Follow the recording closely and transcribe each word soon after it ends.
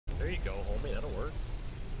go, homie. That'll work.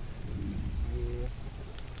 Yeah.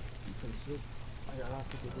 You can sit. I got off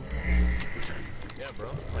to get Yeah, bro.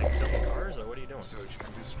 Like selling cars, or what are you doing? Search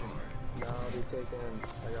and destroy. No, I'll be taking.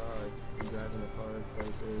 I got like driving the cars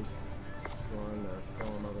places, going to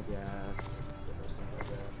fill them up with gas, different stuff like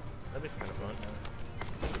that. That'd be kind of fun.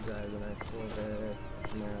 Drive a nice Corvette,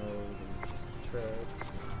 Camaros, and trucks.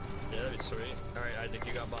 Yeah, that'd be sweet. Alright, Isaac,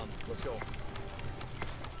 you got bombed. Let's go.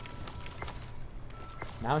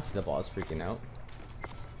 Now I see the ball's freaking out.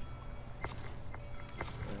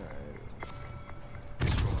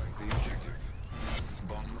 Destroy the objective.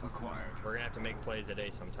 Bomb acquired. We're gonna have to make plays a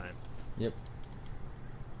day sometime. Yep.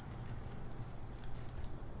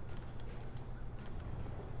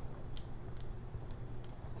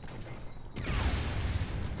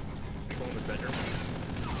 Go in the bedroom.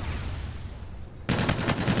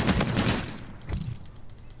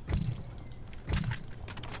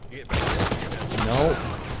 You get back. Nope.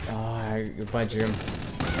 Oh, your bedroom.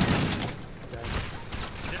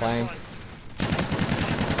 Flank. I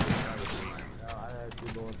had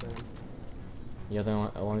two bullets in. The other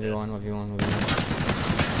one, 1v1, 1v1, 1v1.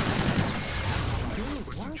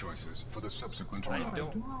 Weapon choices for the subsequent I round.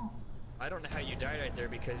 don't know how you died right there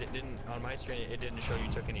because it didn't, on my screen, it didn't show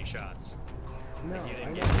you took any shots. No, Like you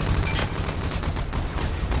didn't I get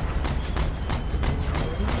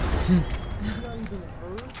He's not even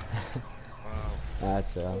hurt. Wow.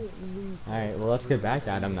 That's alright, well let's get back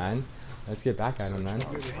at him then. Let's get back at him then.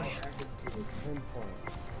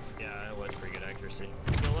 Yeah, it was pretty good accuracy.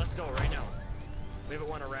 So let's go right now. We haven't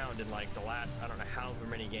won a round in like the last, I don't know however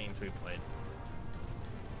many games we've played.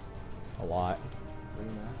 A lot.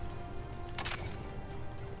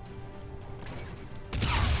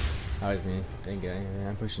 That was me. Didn't get anything.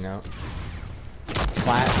 I'm pushing out.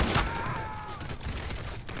 Flat.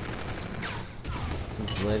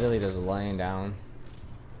 He's literally just laying down.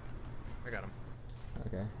 I got him.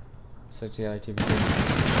 Okay. Switch the other two.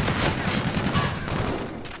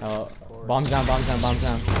 Oh, bombs down, bombs down, bombs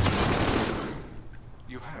down.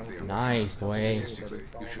 You have the Nice, boy. Statistically,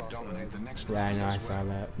 you should dominate the next Yeah, I round know, I as saw well.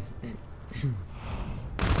 that.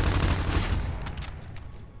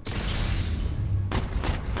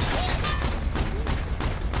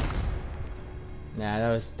 Yeah, that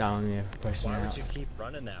was dumb me for pushing Why out. would you keep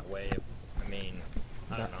running that way? I mean,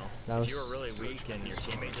 I don't know. that If you was- were really weak and your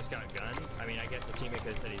teammate just got gunned, I mean, I guess the teammate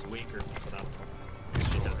could have said he's weak or something. I don't know.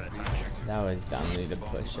 He does that time. That was dumb me to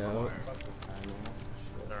push out.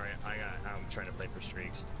 Sorry, I'm trying to play for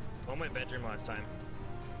streaks. One went bedroom last time.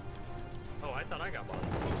 Oh, I thought I got bombed.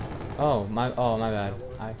 Oh my bad.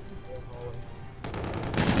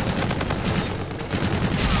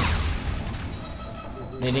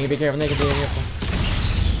 Nigga, be careful, nigga, be careful.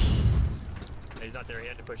 He's not there, he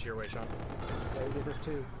had to push your way, Sean. There's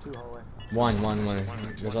two hallway. One.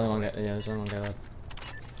 There's only one guy. Yeah, there's only one guy left.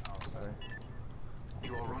 Oh, sorry.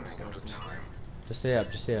 You are running out of time. Just stay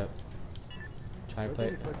up, just stay up. Try to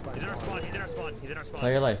play. He's in our spawn, he's in our spawn, he's in our spawn.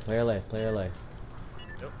 Play your life, play your life, play your life.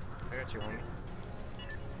 Yep, I got you, homie.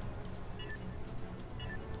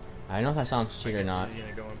 I don't know if I saw him cheat or not. He's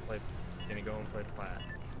gonna go and play the plat.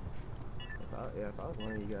 If I was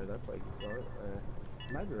one of you guys, I'd play guard.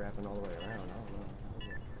 Might be wrapping all the way around. I don't know.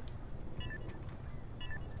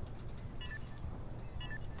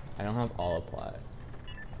 I don't have all of plat.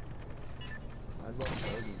 I'd love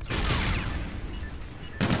Bogey.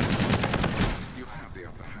 You have the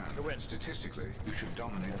upper hand. Who wins? Statistically, you should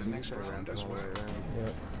dominate the next round as well.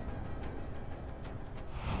 Yep.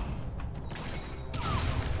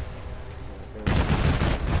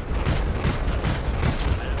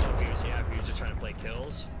 I don't know if he was just trying to play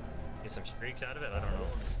kills, get some streaks out of it, I don't know.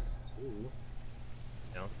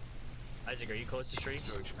 No. Isaac, are you close to streaks?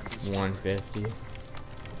 Search and destroy. 150.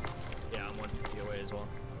 Yeah, I'm 150 away as well.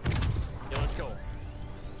 Yeah, let's go.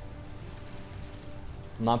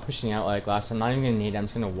 I'm not pushing out like last time. I'm not even gonna need it. I'm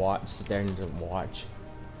just gonna watch, sit there and just watch.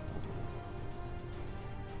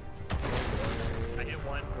 I hit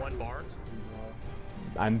one bar.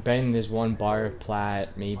 I'm betting there's one bar of plat,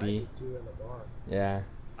 maybe. Yeah.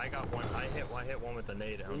 I got one. I hit one with the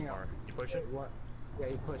nade on bar. You pushing? Yeah,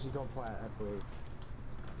 he pushed. He's on plat, I believe.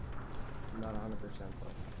 Not 100%,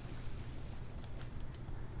 but.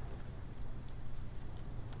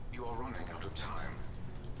 You are running out of time.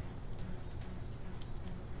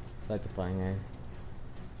 I like the playing game.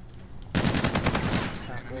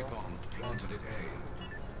 Enemy bomb planted at A.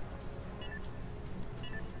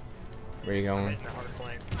 Where you going? Hitting a hard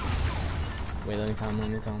flank. Wait, let me come, let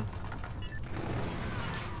me come.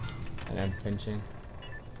 And I'm pinching.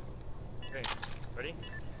 Okay, ready?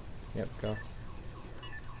 Yep, go.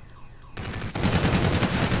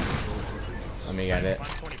 Let me get it.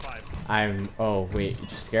 525. Oh wait,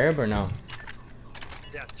 scarab or no?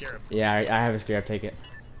 Yeah, scarab. Yeah, I have a scarab. Take it.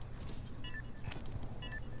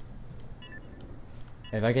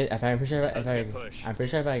 I'm pretty sure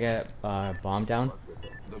if I get bomb down,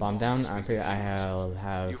 I'm pretty I'll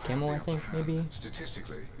have camo. I think maybe.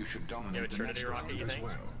 Statistically, you should You have dominate a the Trinity next rocket, round you as think?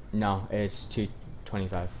 well. No, it's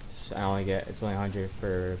 225. So I only get it's only 100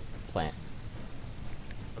 for plant.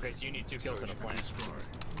 Okay, so you need 2 kills in a Search and plant. destroy.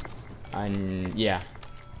 And yeah,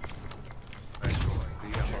 Destroy the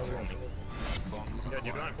Yeah, objective. Yo, Bomb do you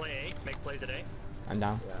acquired. want to play 8? Make plays at 8? I'm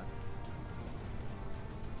down. Yeah.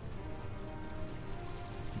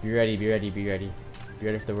 Be ready. Be ready. Be ready. Be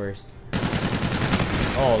ready for the worst.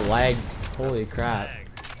 Oh, lagged. Holy crap. Lag.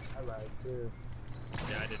 I lied too.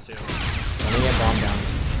 Yeah, I did too. Let me get bomb down.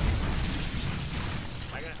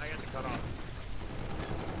 I got the cut off.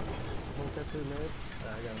 Won't cut through mid. I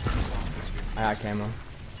got him. I got camo.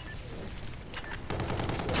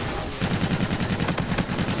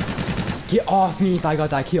 Get off me if I got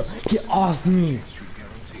that kill. Get off me. Should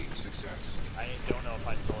guarantee success. I don't know if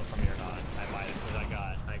I stole it from you or not. I might have,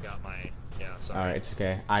 because I got my, yeah, sorry. Alright, it's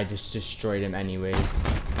okay. I just destroyed him anyways.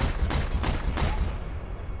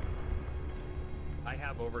 I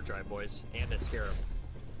have overdrive, boys, and a scarab.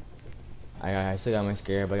 I still got my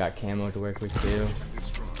scarab. I got camo to work with too.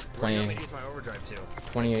 Destroy. Where do you want me 20, to use my overdrive to?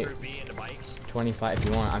 28, Through B into bikes? 25 if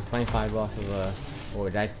you want. I'm 25 off of oh,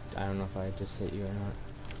 that I don't know if I just hit you or not.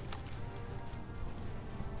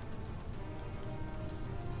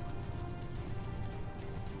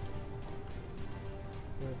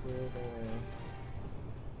 That's it,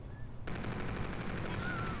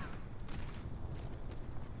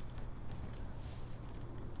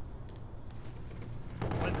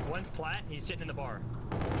 One's plat, he's sitting in the bar.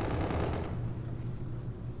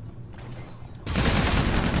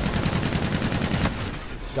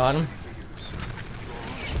 Got him.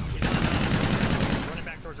 Running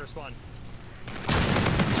back towards our spawn.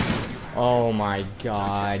 Oh my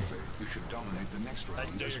god. Statistically, you should dominate the next Let's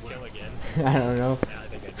round do as your well. kill again. I don't know. Yeah, I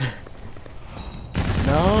think I did.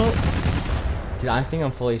 No. Dude, I think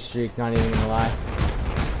I'm fully streaked. Not even gonna lie.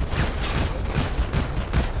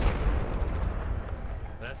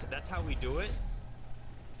 That's how we do it.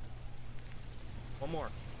 One more.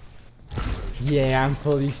 Yeah, I'm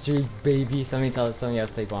fully streaked, baby. Somebody else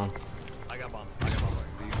take bomb. I got bomb. I got bomb.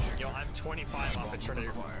 Yo, I'm 25 off the Trinity,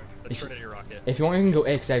 Trinity rocket. If you want, you can go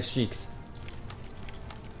A because I have streaks.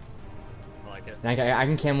 I like it. And I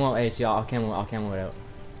can camo A too. I'll camo it out.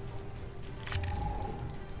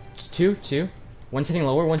 Two. One's hitting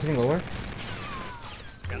lower. One's hitting lower.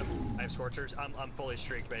 Got him. I have scorchers. I'm fully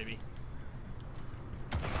streaked, baby.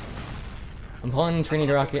 I'm calling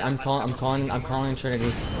Trinity rocket. I'm calling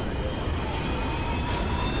Trinity.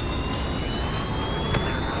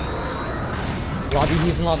 Lobby.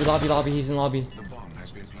 He's in lobby. Lobby. He's in lobby. The bomb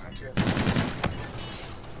has been planted.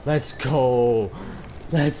 Let's go.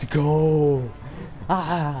 Let's go.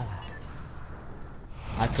 Ah.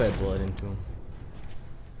 I put a bullet into him.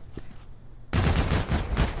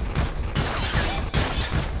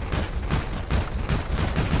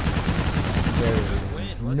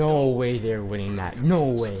 No way they're winning that. No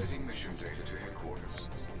way. Submitting mission data to headquarters.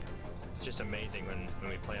 It's just amazing when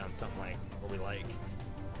we play on something like what we like.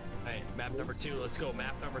 Hey, map number 2, let's go.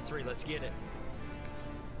 Map number 3, let's get it.